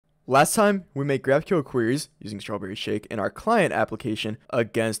last time we made GraphQL queries using Strawberry Shake in our client application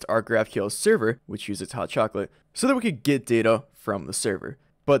against our GraphQL server, which uses hot chocolate, so that we could get data from the server.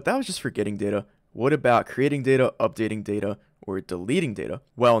 But that was just for getting data. What about creating data, updating data, or deleting data?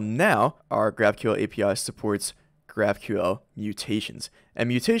 Well, now our GraphQL API supports GraphQL mutations, and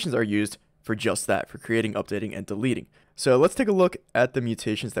mutations are used for just that, for creating, updating, and deleting. So let's take a look at the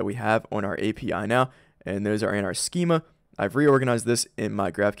mutations that we have on our API now, and those are in our schema. I've reorganized this in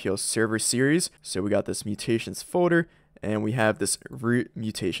my GraphQL server series. So we got this mutations folder, and we have this root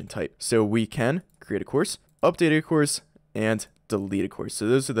mutation type. So we can create a course, update a course, and delete a course. So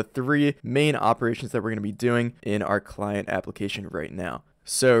those are the three main operations that we're going to be doing in our client application right now.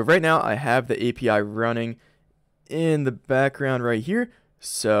 So right now I have the API running in the background right here.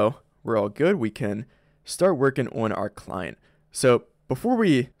 So we're all good. We can start working on our client. So before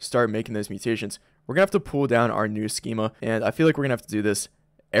we start making those mutations, we're gonna have to pull down our new schema, and I feel like we're gonna have to do this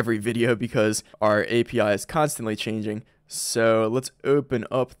every video because our API is constantly changing. So let's open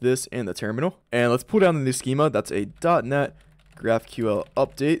up this in the terminal, and let's pull down the new schema. That's a .NET GraphQL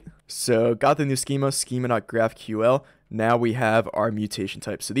update. So got the new schema, schema.graphql. Now we have our mutation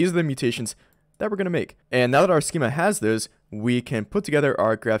type. So these are the mutations that we're gonna make. And now that our schema has those, we can put together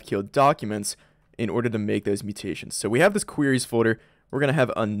our GraphQL documents in order to make those mutations. So we have this queries folder. We're going to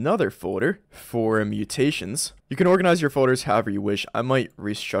have another folder for mutations. You can organize your folders however you wish. I might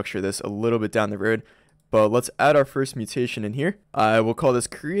restructure this a little bit down the road, but let's add our first mutation in here. I will call this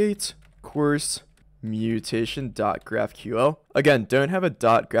create course mutation.graphql. Again, don't have a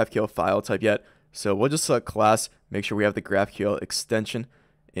 .graphql file type yet, so we'll just select class, make sure we have the GraphQL extension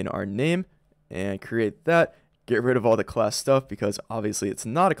in our name, and create that. Get rid of all the class stuff because obviously it's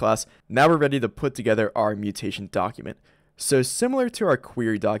not a class. Now we're ready to put together our mutation document. So similar to our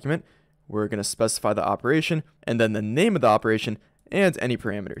query document, we're going to specify the operation and then the name of the operation and any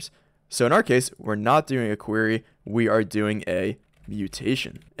parameters. So in our case, we're not doing a query, we are doing a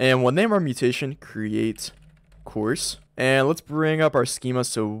mutation. And we'll name our mutation create course. And let's bring up our schema.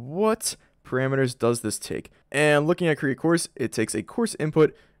 So what parameters does this take? And looking at create course, it takes a course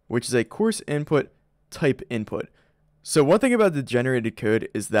input, which is a course input type input. So one thing about the generated code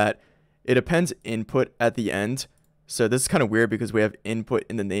is that it appends input at the end. So this is kind of weird because we have input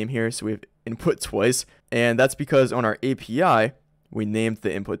in the name here. So we have input twice. And that's because on our API, we named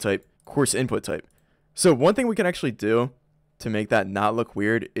the input type course input type. So one thing we can actually do to make that not look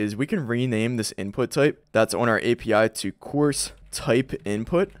weird is we can rename this input type that's on our API to course type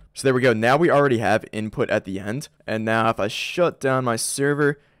input. So there we go. Now we already have input at the end. And now if I shut down my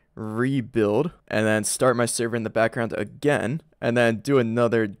server, rebuild, and then start my server in the background again, and then do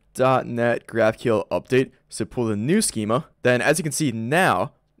another .NET GraphQL update, so pull the new schema, then as you can see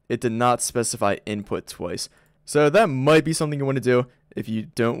now, it did not specify input twice. So that might be something you want to do if you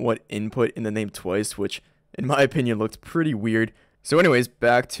don't want input in the name twice, which in my opinion looked pretty weird. So anyways,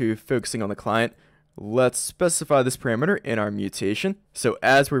 back to focusing on the client. Let's specify this parameter in our mutation. So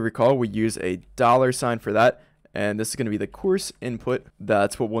as we recall, we use a $sign for that. And this is going to be the course input.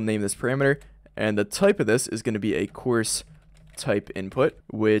 That's what we'll name this parameter. And the type of this is going to be a course type input,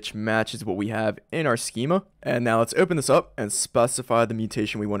 which matches what we have in our schema. And now let's open this up and specify the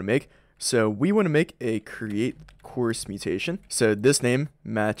mutation we want to make. So we want to make a create course mutation. So this name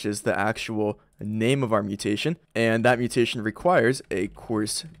matches the actual name of our mutation. And that mutation requires a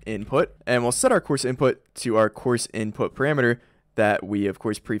course input. And we'll set our course input to our course input parameter that we, of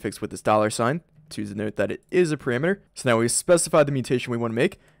course, prefix with this $sign. To denote that it is a parameter. So now we specify the mutation we want to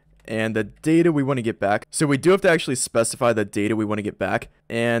make and the data we want to get back. So we do have to actually specify the data we want to get back,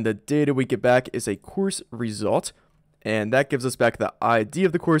 and the data we get back is a course result, and that gives us back the ID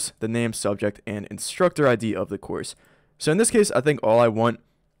of the course, the name, subject, and instructor ID of the course. So in this case, I think all I want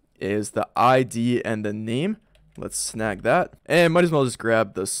is the ID and the name. Let's snag that, and might as well just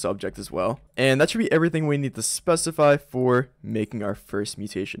grab the subject as well. And that should be everything we need to specify for making our first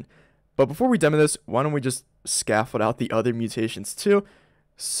mutation. But before we demo this, why don't we just scaffold out the other mutations too?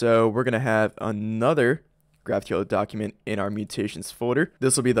 So we're going to have another GraphQL document in our mutations folder.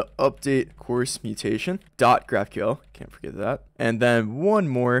 This will be the update course mutation .graphql. Can't forget that. And then one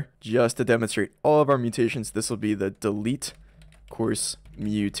more just to demonstrate all of our mutations. This will be the delete course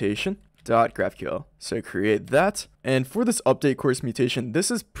mutation .graphql. So create that. And for this update course mutation, this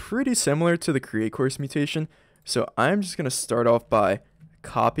is pretty similar to the create course mutation. So I'm just going to start off by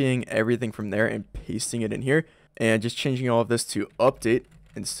copying everything from there and pasting it in here, and just changing all of this to update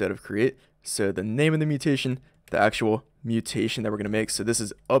instead of create. So the name of the mutation, the actual mutation that we're going to make. So this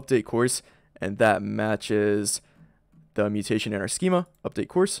is update course, and that matches the mutation in our schema, update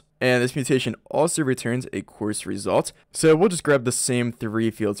course. And this mutation also returns a course result. So we'll just grab the same 3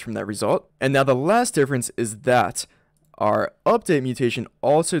 fields from that result. And now the last difference is that our update mutation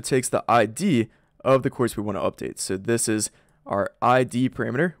also takes the ID of the course we want to update. So this is our ID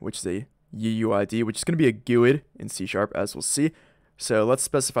parameter, which is a UUID, which is going to be a GUID in C#, as we'll see. So let's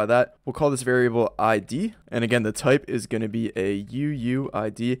specify that. We'll call this variable ID. And again, the type is going to be a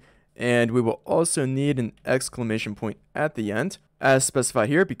UUID. And we will also need an exclamation point at the end, as specified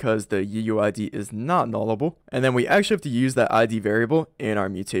here, because the UUID is not nullable. And then we actually have to use that ID variable in our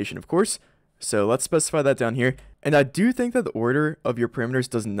mutation, of course. So let's specify that down here. And I do think that the order of your parameters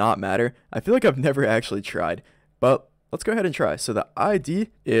does not matter. I feel like I've never actually tried, but let's go ahead and try. So the ID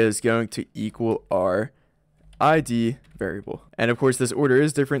is going to equal our ID variable. And of course, this order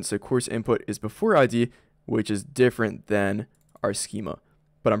is different. So course input is before ID, which is different than our schema.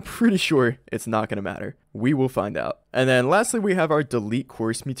 But I'm pretty sure it's not going to matter. We will find out. And then lastly, we have our delete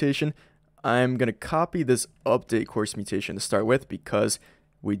course mutation. I'm going to copy this update course mutation to start with because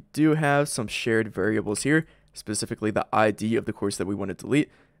we do have some shared variables here, specifically the ID of the course that we want to delete,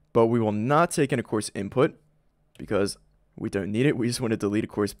 but we will not take in a course input because we don't need it. We just want to delete a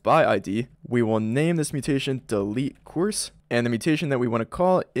course by ID. We will name this mutation delete course, and the mutation that we want to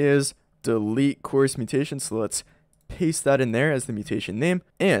call is delete course mutation. So let's paste that in there as the mutation name.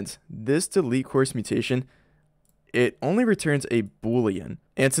 And this delete course mutation, it only returns a Boolean.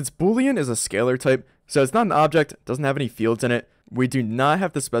 And since Boolean is a scalar type, so it's not an object, doesn't have any fields in it, we do not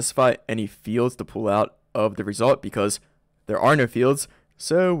have to specify any fields to pull out of the result because there are no fields.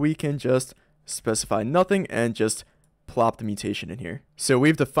 So we can just specify nothing and just plop the mutation in here. So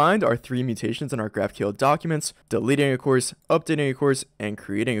we've defined our 3 mutations in our GraphQL documents: deleting a course, updating a course, and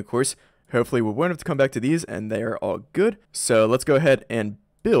creating a course. Hopefully we won't have to come back to these and they are all good. So let's go ahead and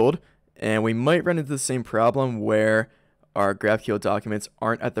build, and we might run into the same problem where our GraphQL documents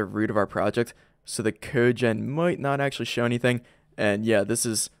aren't at the root of our project. So the code gen might not actually show anything. And yeah, this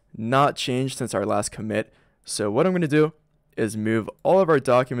is not changed since our last commit. So what I'm going to do is move all of our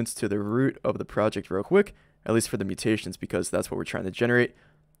documents to the root of the project real quick, at least for the mutations, because that's what we're trying to generate.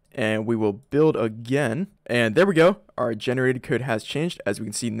 And we will build again. And there we go. Our generated code has changed. As we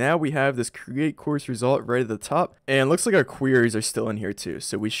can see now, we have this create course result right at the top. And it looks like our queries are still in here too.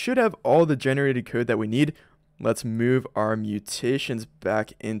 So we should have all the generated code that we need. Let's move our mutations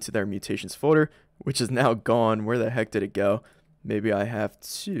back into their mutations folder, which is now gone. Where the heck did it go? Maybe I have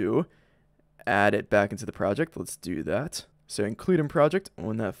to add it back into the project. Let's do that. So include in project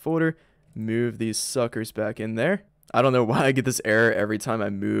on that folder, move these suckers back in there. I don't know why I get this error every time I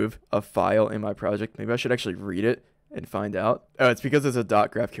move a file in my project. Maybe I should actually read it and find out. Oh, it's because it's a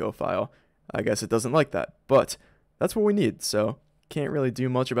 .graphql file. I guess it doesn't like that, but that's what we need. So can't really do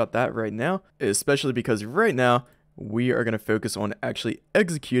much about that right now, especially because right now we are going to focus on actually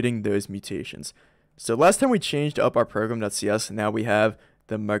executing those mutations. So last time we changed up our program.cs, now we have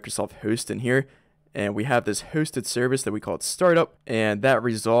the Microsoft host in here, and we have this hosted service that we call startup, and that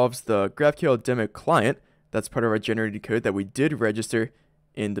resolves the GraphQL demo client. That's part of our generated code that we did register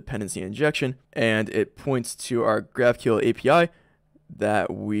in dependency injection, and it points to our GraphQL API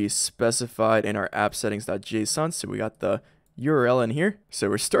that we specified in our app settings.json. So we got the URL in here. So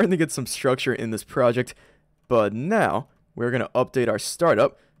we're starting to get some structure in this project, but now we're going to update our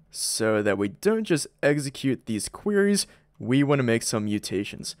startup so that we don't just execute these queries. We want to make some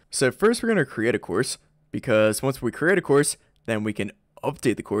mutations. So first we're going to create a course, because once we create a course, then we can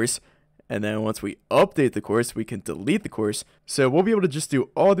update the course. And then once we update the course, we can delete the course. So we'll be able to just do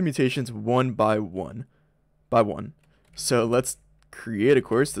all the mutations one by one. So let's create a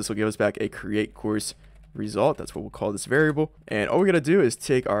course. This will give us back a create course result. That's what we'll call this variable. And all we got to do is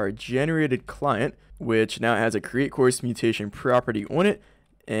take our generated client, which now has a create course mutation property on it,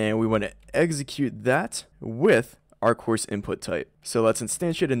 and we want to execute that with our course input type. So let's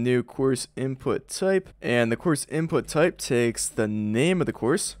instantiate a new course input type, and the course input type takes the name of the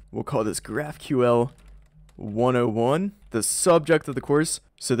course. We'll call this GraphQL 101, the subject of the course.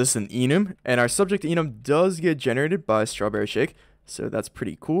 So this is an enum, and our subject enum does get generated by Strawberry Shake, so that's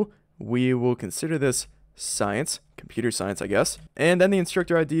pretty cool. We will consider this science, computer science, I guess. And then the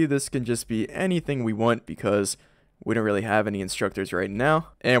instructor ID, this can just be anything we want because we don't really have any instructors right now,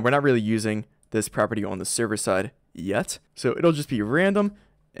 and we're not really using this property on the server side yet. So it'll just be random.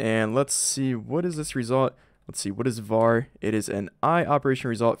 And let's see, what is this result? Let's see, what is var? It is an I operation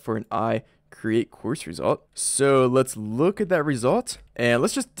result for an I create course result. So let's look at that result, and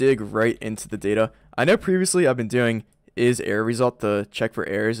let's just dig right into the data. I know previously I've been doing is error result to check for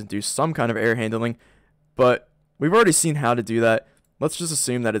errors and do some kind of error handling, but we've already seen how to do that. Let's just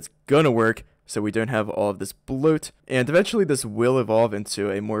assume that it's gonna work. so we don't have all of this bloat. And eventually this will evolve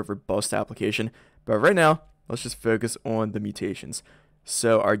into a more robust application. But right now, let's just focus on the mutations.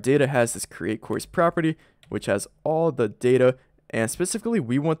 So our data has this create course property, which has all the data. And specifically,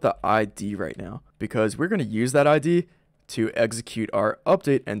 we want the ID right now because we're going to use that ID to execute our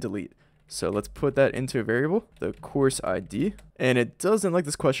update and delete. So let's put that into a variable, the course ID. And it doesn't like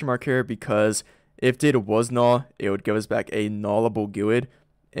this question mark here because if data was null, it would give us back a nullable GUID.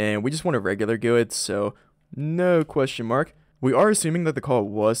 And we just want a regular GUID, so no question mark. We are assuming that the call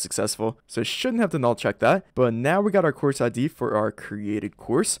was successful, so shouldn't have to null check that. But now we got our course ID for our created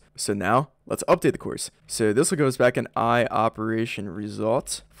course. So now let's update the course. So this will give us back an I operation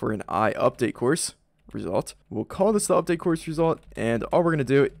result for an I update course result. We'll call this the update course result, and all we're going to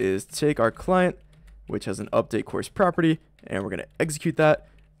do is take our client, which has an update course property, and we're going to execute that.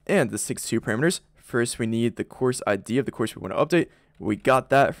 And this takes two parameters. First, we need the course ID of the course we want to update. We got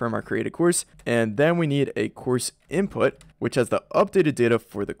that from our created course. And then we need a course input, which has the updated data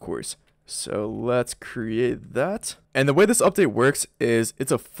for the course. So let's create that. And the way this update works is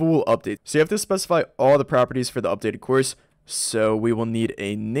it's a full update. So you have to specify all the properties for the updated course. So we will need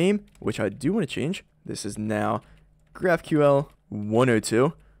a name, which I do want to change. This is now GraphQL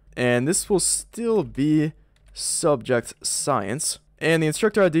 102. And this will still be subject science. And the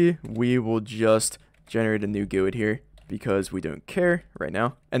instructor ID, we will just generate a new GUID here because we don't care right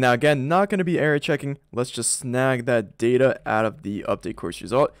now. And now again, not going to be error checking. Let's just snag that data out of the update course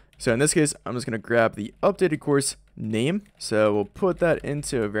result. So in this case, I'm just going to grab the updated course name. So we'll put that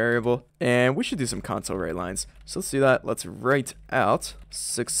into a variable and we should do some console write lines. So let's do that. Let's write out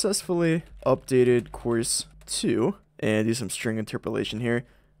successfully updated course 2 and do some string interpolation here.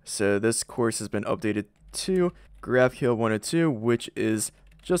 So this course has been updated to GraphQL 102, which is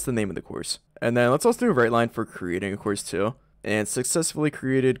just the name of the course. And then let's also do a write line for creating a course too. And successfully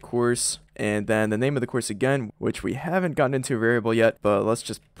created course, and then the name of the course again, which we haven't gotten into a variable yet, but let's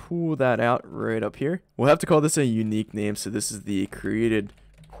just pull that out right up here. We'll have to call this a unique name. So this is the created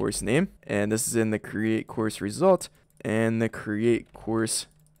course name, and this is in the create course result and the create course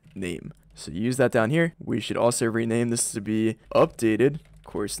name. So use that down here. We should also rename this to be updated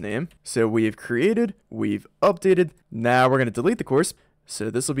course name. So we've created, we've updated. Now we're going to delete the course. So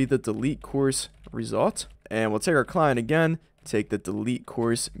this will be the delete course result. And we'll take our client again, take the delete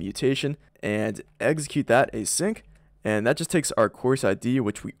course mutation and execute that async. And that just takes our course ID,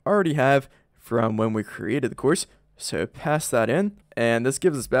 which we already have from when we created the course. So pass that in. And this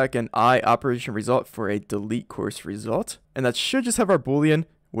gives us back an I operation result for a delete course result. And that should just have our Boolean,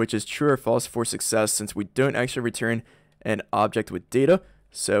 which is true or false for success since we don't actually return an object with data.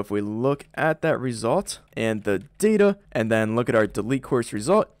 So if we look at that result and the data and then look at our delete course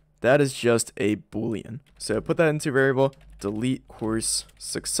result, that is just a Boolean. So put that into a variable, delete course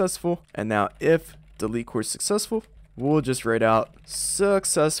successful. And now if delete course successful, we'll just write out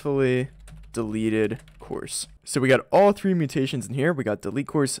successfully deleted course. So we got all three mutations in here. We got delete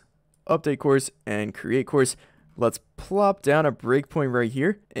course, update course, and create course. Let's plop down a breakpoint right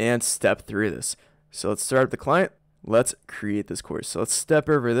here and step through this. So let's start up the client. Let's create this course. So let's step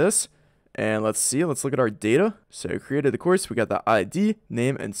over this and let's look at our data. So created the course, we got the ID,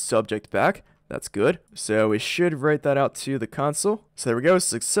 name, and subject back. That's good. So we should write that out to the console. So there we go,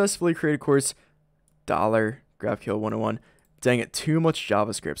 successfully created course, $GraphQL 101. Dang it, too much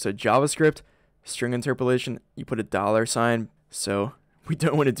JavaScript. So JavaScript, string interpolation, you put a $sign. So we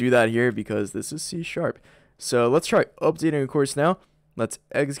don't want to do that here because this is C#. So let's try updating a course now. Let's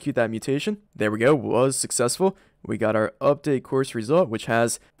execute that mutation. There we go, was successful. We got our update course result, which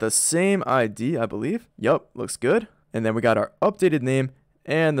has the same ID, I believe. Yup, looks good. And then we got our updated name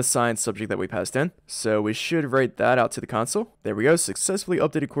and the signed subject that we passed in. So we should write that out to the console. There we go, successfully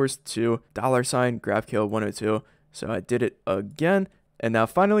updated course to $GraphQL 102. So I did it again. And now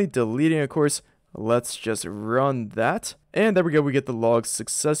finally deleting a course. Let's just run that. And there we go, we get the log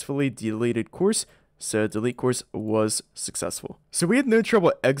successfully deleted course. So delete course was successful. So we had no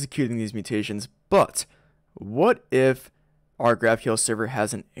trouble executing these mutations, but what if our GraphQL server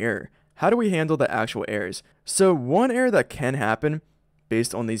has an error? How do we handle the actual errors? So one error that can happen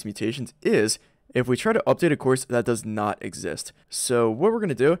based on these mutations is if we try to update a course that does not exist. So what we're going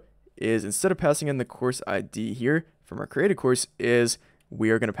to do is instead of passing in the course ID here from our created course is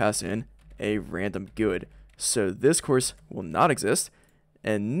we are going to pass in a random GUID. So this course will not exist.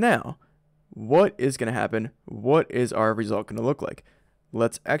 And now what is going to happen? What is our result going to look like?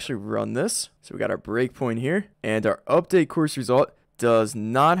 Let's actually run this. So we got our breakpoint here and our update course result does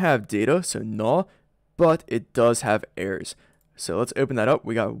not have data, so null, but it does have errors. So let's open that up.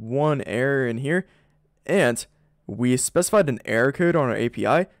 We got one error in here and we specified an error code on our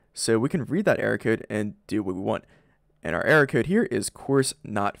API. so we can read that error code and do what we want. And our error code here is course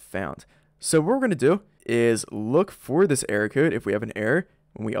not found. So what we're going to do is look for this error code if we have an error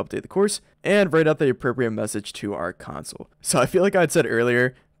when we update the course, and write out the appropriate message to our console. So I feel like I had said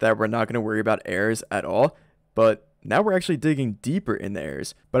earlier that we're not going to worry about errors at all, but now we're actually digging deeper in the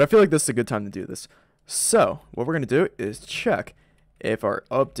errors. But I feel like this is a good time to do this. So what we're going to do is check if our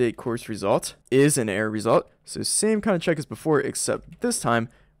update course result is an error result. So same kind of check as before, except this time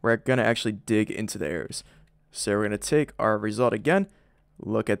we're going to actually dig into the errors. So we're going to take our result again,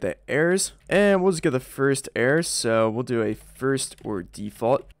 look at the errors, and we'll just get the first error. So we'll do a first or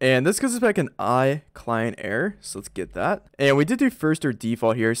default, and this gives us back an I client error. So let's get that. And we did do first or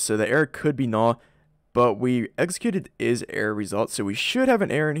default here, so the error could be null, but we executed is error result, so we should have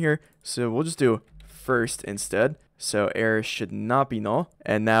an error in here. So we'll just do first instead. So error should not be null.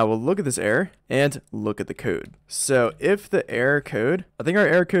 And now we'll look at this error and look at the code. So if the error code, I think our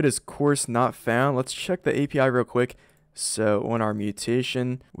error code is course not found. Let's check the API real quick. So on our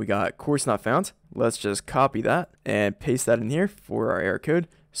mutation, we got course not found. Let's just copy that and paste that in here for our error code.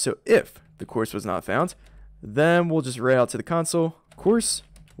 So if the course was not found, then we'll just write out to the console, course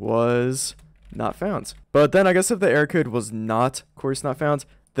was not found. But then I guess if the error code was not course not found,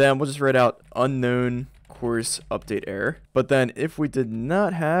 then we'll just write out unknown course update error. But then if we did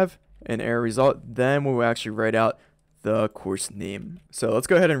not have an error result, then we'll actually write out the course name. So let's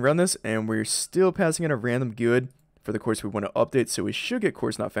go ahead and run this, and we're still passing in a random GUID for the course we want to update, so we should get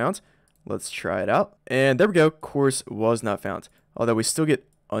course not found. Let's try it out, and there we go, course was not found. Although we still get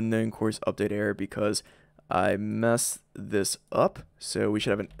unknown course update error because I messed this up. So we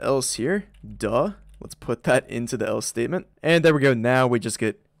should have an else here, duh. Let's put that into the else statement, and there we go. Now we just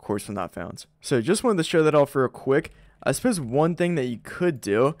get course was not found. So just wanted to show that off real quick. I suppose one thing that you could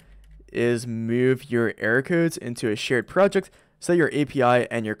do is move your error codes into a shared project so that your API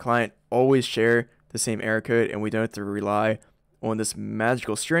and your client always share the same error code and we don't have to rely on this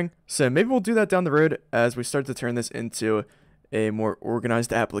magical string. So maybe we'll do that down the road as we start to turn this into a more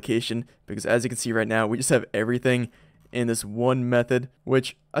organized application, because as you can see right now, we just have everything in this one method,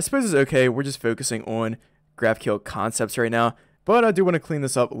 which I suppose is okay. We're just focusing on GraphQL concepts right now, but I do want to clean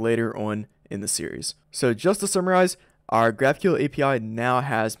this up later on in the series. So just to summarize, our GraphQL API now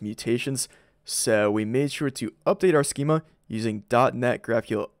has mutations. So we made sure to update our schema using .NET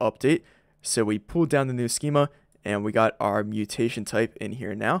GraphQL update. So we pulled down the new schema and we got our mutation type in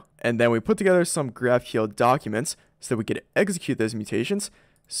here now. And then we put together some GraphQL documents so that we could execute those mutations.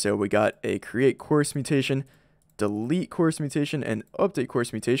 So we got a create course mutation, delete course mutation, and update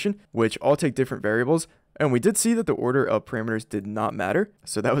course mutation, which all take different variables. And we did see that the order of parameters did not matter.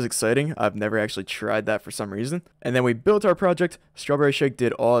 So that was exciting. I've never actually tried that for some reason. And then we built our project. Strawberry Shake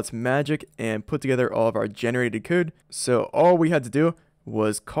did all its magic and put together all of our generated code. So all we had to do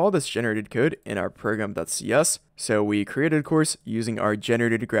was call this generated code in our program.cs. So we created a course using our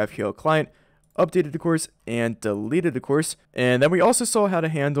generated GraphQL client, updated the course, and deleted the course. And then we also saw how to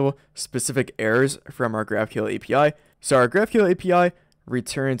handle specific errors from our GraphQL API. So our GraphQL API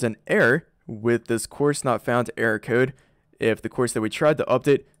returns an error with this course not found error code if the course that we tried to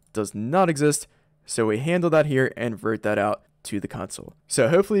update does not exist. So we handle that here and write that out to the console. So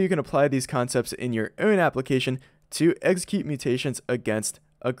hopefully you can apply these concepts in your own application to execute mutations against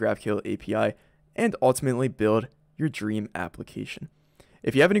a GraphQL API and ultimately build your dream application.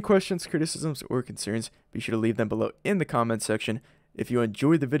 If you have any questions, criticisms, or concerns, be sure to leave them below in the comments section. If you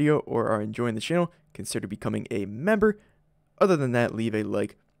enjoyed the video or are enjoying the channel, consider becoming a member. Other than that, leave a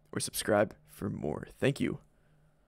like or subscribe for more. Thank you.